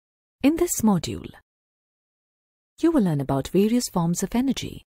In this module, you will learn about various forms of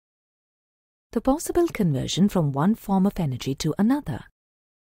energy, the possible conversion from one form of energy to another,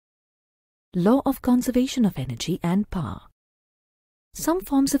 law of conservation of energy and power. Some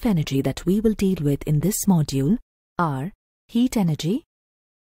forms of energy that we will deal with in this module are heat energy,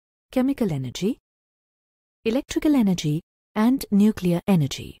 chemical energy, electrical energy, and nuclear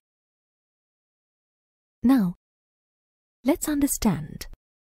energy. Now, let's understand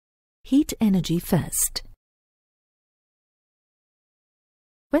heat energy first.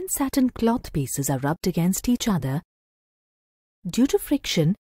 When satin cloth pieces are rubbed against each other, due to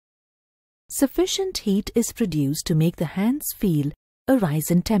friction, sufficient heat is produced to make the hands feel a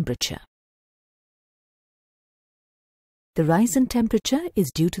rise in temperature. The rise in temperature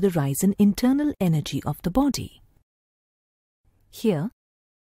is due to the rise in internal energy of the body. Here,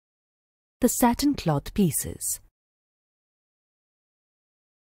 the satin cloth pieces.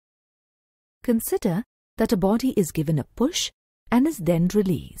 Consider that a body is given a push and is then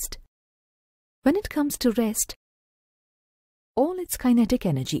released. When it comes to rest, all its kinetic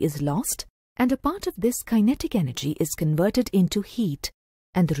energy is lost, and a part of this kinetic energy is converted into heat,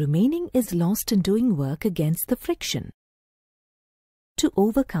 and the remaining is lost in doing work against the friction. To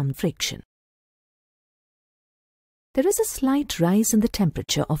overcome friction, there is a slight rise in the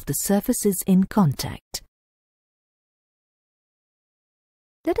temperature of the surfaces in contact.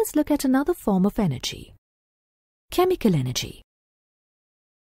 Let us look at another form of energy, chemical energy.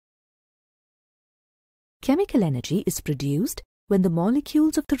 Chemical energy is produced when the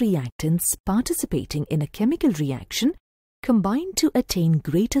molecules of the reactants participating in a chemical reaction combine to attain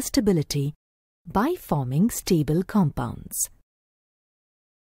greater stability by forming stable compounds.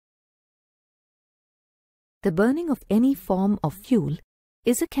 The burning of any form of fuel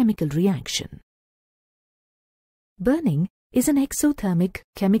is a chemical reaction. Burning is an exothermic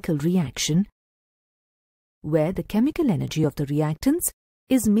chemical reaction where the chemical energy of the reactants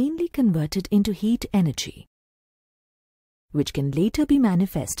is mainly converted into heat energy, which can later be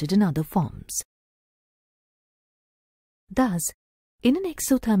manifested in other forms. Thus, in an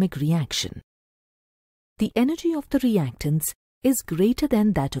exothermic reaction, the energy of the reactants is greater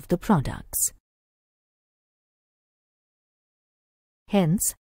than that of the products.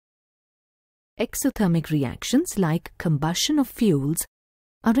 Hence, exothermic reactions like combustion of fuels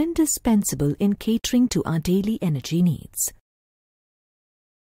are indispensable in catering to our daily energy needs.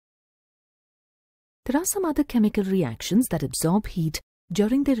 There are some other chemical reactions that absorb heat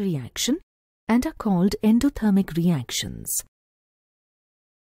during their reaction and are called endothermic reactions.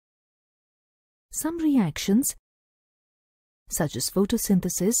 Some reactions, such as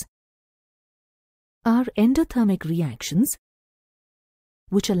photosynthesis, are endothermic reactions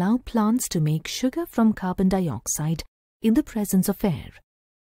which allow plants to make sugar from carbon dioxide in the presence of air.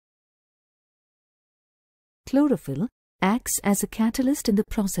 Chlorophyll acts as a catalyst in the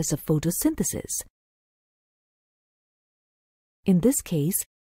process of photosynthesis. In this case,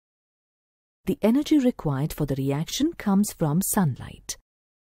 the energy required for the reaction comes from sunlight.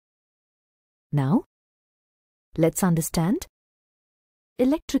 Now, let's understand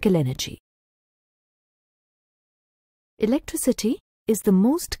electrical energy. Electricity is the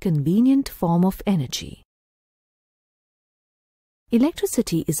most convenient form of energy.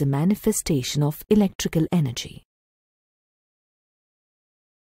 Electricity is a manifestation of electrical energy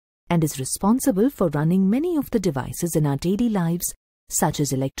and is responsible for running many of the devices in our daily lives, such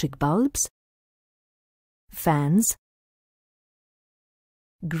as electric bulbs, fans,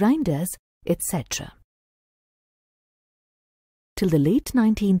 grinders, etc. Till the late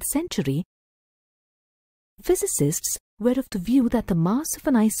 19th century, physicists were of the view that the mass of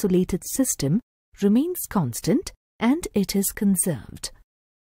an isolated system remains constant and it is conserved.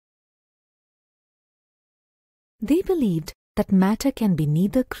 They believed that matter can be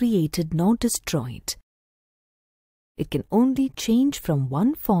neither created nor destroyed. It can only change from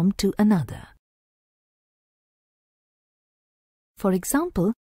one form to another. For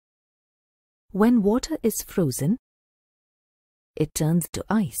example, when water is frozen, it turns to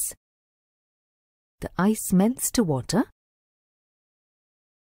ice. The ice melts to water,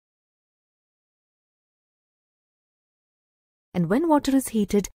 and when water is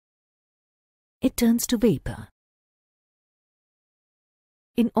heated, it turns to vapor.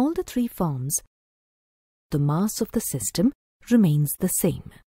 In all the three forms, the mass of the system remains the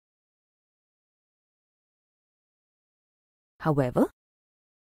same. However,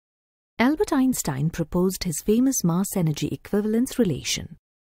 Albert Einstein proposed his famous mass-energy equivalence relation.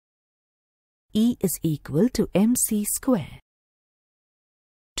 E is equal to mc square,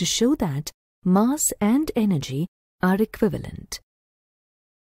 to show that mass and energy are equivalent.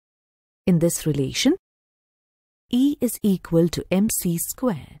 In this relation, E is equal to mc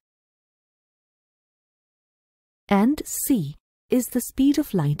square, and c is the speed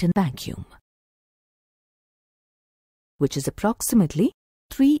of light in vacuum, which is approximately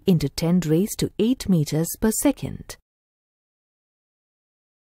 3 × 10⁸ meters per second.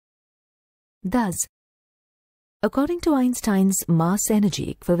 Thus, according to Einstein's mass-energy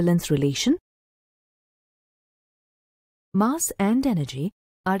equivalence relation, mass and energy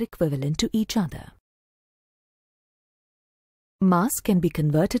are equivalent to each other. Mass can be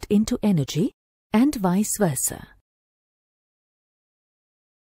converted into energy and vice versa.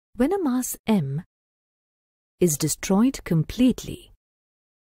 When a mass m is destroyed completely,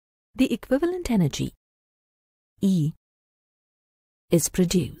 the equivalent energy E is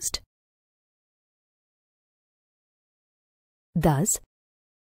produced. Thus,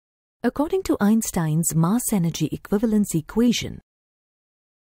 according to Einstein's mass-energy equivalence equation,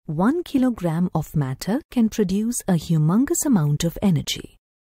 1 kilogram of matter can produce a humongous amount of energy,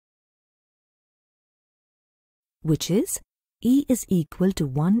 which is E is equal to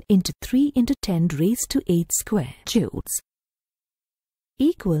 1 × 3 × 10⁸ square joules,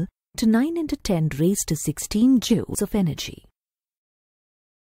 equal to 9 × 10⁻16 joules of energy.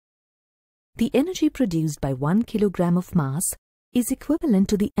 The energy produced by 1 kilogram of mass is equivalent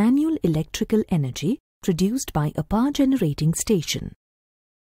to the annual electrical energy produced by a power generating station,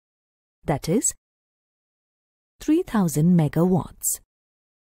 that is 3000 megawatts.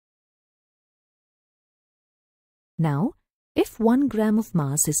 Now, if 1 gram of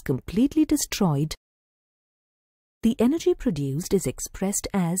mass is completely destroyed, the energy produced is expressed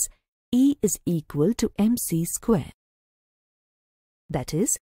as E is equal to mc square, that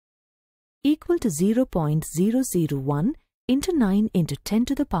is equal to 0.001 × 9 ×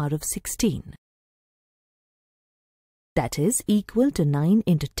 10⁻16, that is equal to 9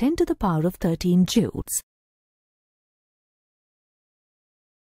 × 10⁻13 joules.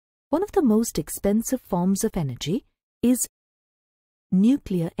 One of the most expensive forms of energy is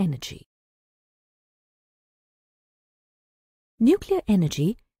nuclear energy. Nuclear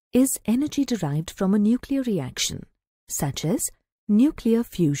energy is energy derived from a nuclear reaction, such as nuclear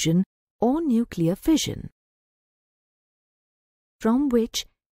fusion or nuclear fission, from which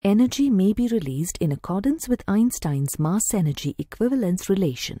energy may be released in accordance with Einstein's mass-energy equivalence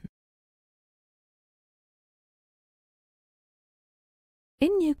relation.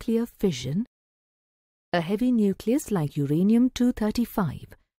 In nuclear fission, a heavy nucleus like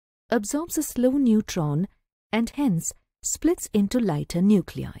uranium-235 absorbs a slow neutron and hence splits into lighter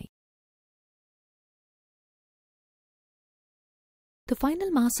nuclei. The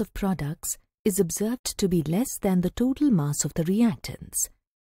final mass of products is observed to be less than the total mass of the reactants,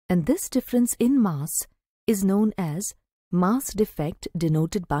 and this difference in mass is known as mass defect,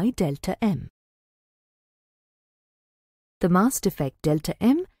 denoted by delta M. The mass defect delta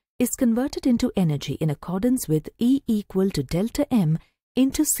M is converted into energy in accordance with E equal to delta M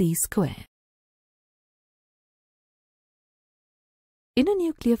into c square. In a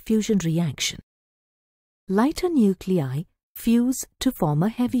nuclear fusion reaction, lighter nuclei fuse to form a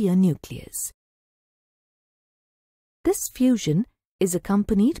heavier nucleus. This fusion is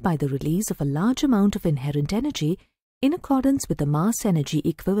accompanied by the release of a large amount of inherent energy in accordance with the mass-energy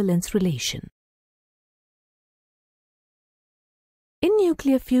equivalence relation. In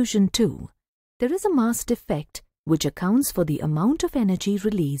nuclear fusion too, there is a mass defect which accounts for the amount of energy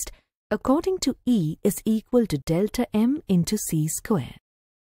released according to E is equal to delta M into c square.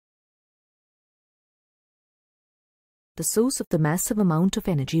 The source of the massive amount of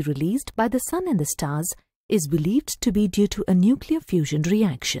energy released by the Sun and the stars is believed to be due to a nuclear fusion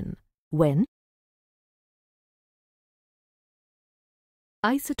reaction, when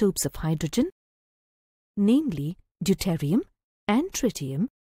isotopes of hydrogen, namely deuterium and tritium,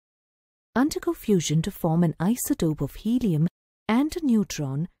 undergo fusion to form an isotope of helium and a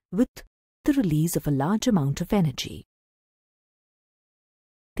neutron with the release of a large amount of energy.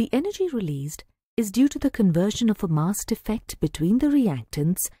 The energy released is due to the conversion of a mass defect between the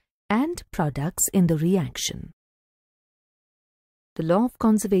reactants and products in the reaction. The law of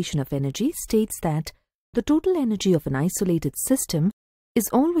conservation of energy states that the total energy of an isolated system is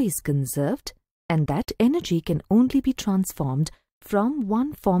always conserved and that energy can only be transformed from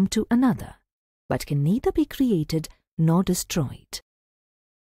one form to another, but can neither be created nor destroyed.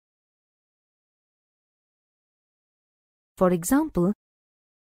 For example,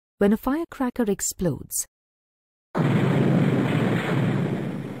 when a firecracker explodes,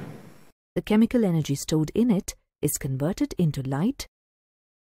 the chemical energy stored in it is converted into light,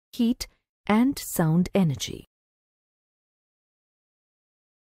 heat, and sound energy.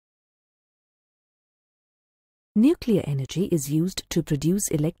 Nuclear energy is used to produce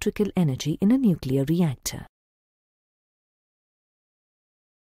electrical energy in a nuclear reactor.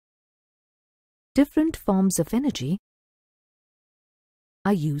 Different forms of energy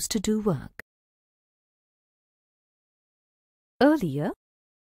are used to do work. Earlier,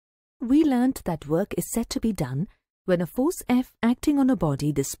 we learnt that work is said to be done when a force F acting on a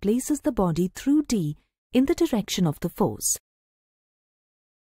body displaces the body through D in the direction of the force.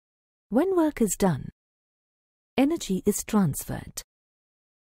 When work is done, energy is transferred.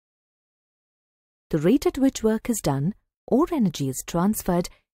 The rate at which work is done or energy is transferred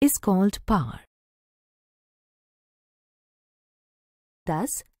is called power.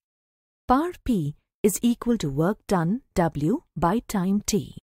 Thus, power P is equal to work done W by time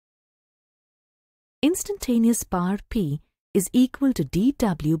T. Instantaneous power P is equal to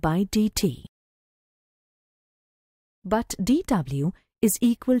dW by dt. But dW is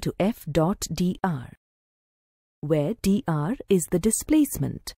equal to F dot dr, where dr is the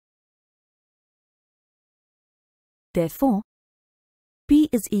displacement. Therefore, P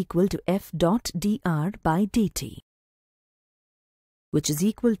is equal to F dot dr by dt, which is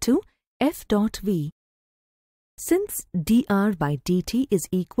equal to F dot V, since dr by dt is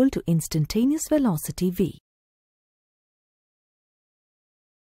equal to instantaneous velocity v.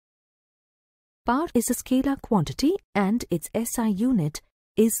 Power is a scalar quantity and its SI unit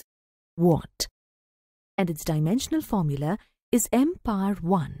is watt, and its dimensional formula is m power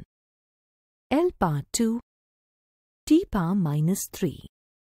 1, L power 2, T power minus 3.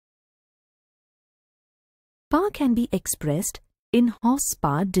 Power can be expressed in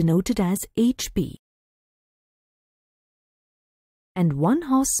horsepower denoted as HP, and 1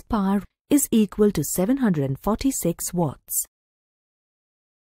 horsepower is equal to 746 watts.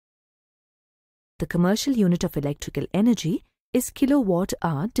 The commercial unit of electrical energy is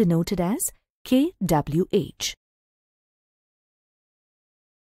kilowatt-hour denoted as kWh.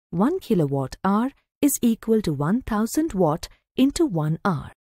 1 kilowatt-hour is equal to 1000 watt into 1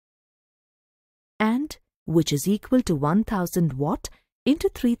 hour, and which is equal to 1000 watt into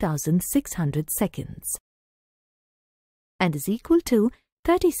 3600 seconds, and is equal to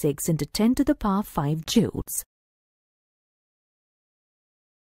 36 into 10 to the power 5 joules.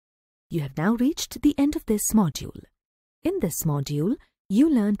 You have now reached the end of this module. In this module, you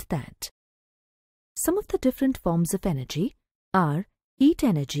learned that some of the different forms of energy are heat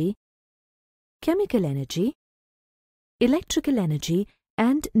energy, chemical energy, electrical energy,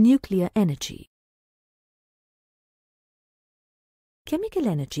 and nuclear energy. Chemical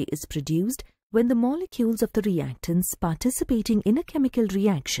energy is produced when the molecules of the reactants participating in a chemical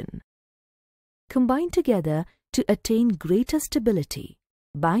reaction combine together to attain greater stability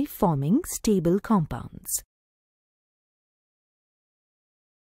by forming stable compounds.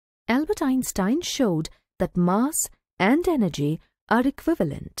 Albert Einstein showed that mass and energy are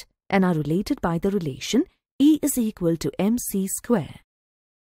equivalent and are related by the relation E is equal to mc square,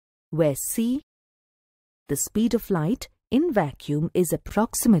 where c, the speed of light in vacuum, is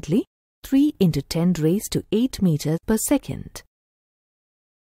approximately 3 into 10 raised to 8 meters per second.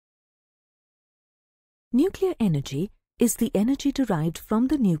 Nuclear energy is the energy derived from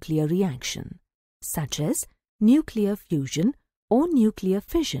the nuclear reaction, such as nuclear fusion or nuclear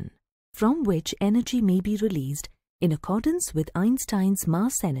fission, from which energy may be released in accordance with Einstein's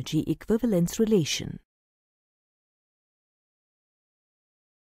mass-energy equivalence relation.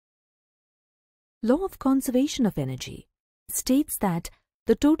 Law of conservation of energy states that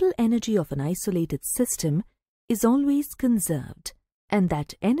the total energy of an isolated system is always conserved, and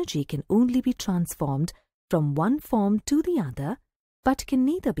that energy can only be transformed from one form to the other, but can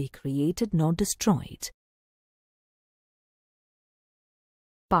neither be created nor destroyed.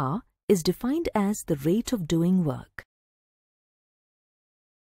 Power is defined as the rate of doing work.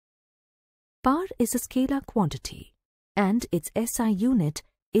 Power is a scalar quantity, and its SI unit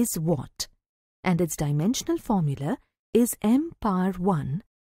is watt, and its dimensional formula is m power 1,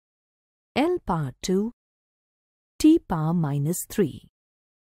 L power 2, T power minus 3.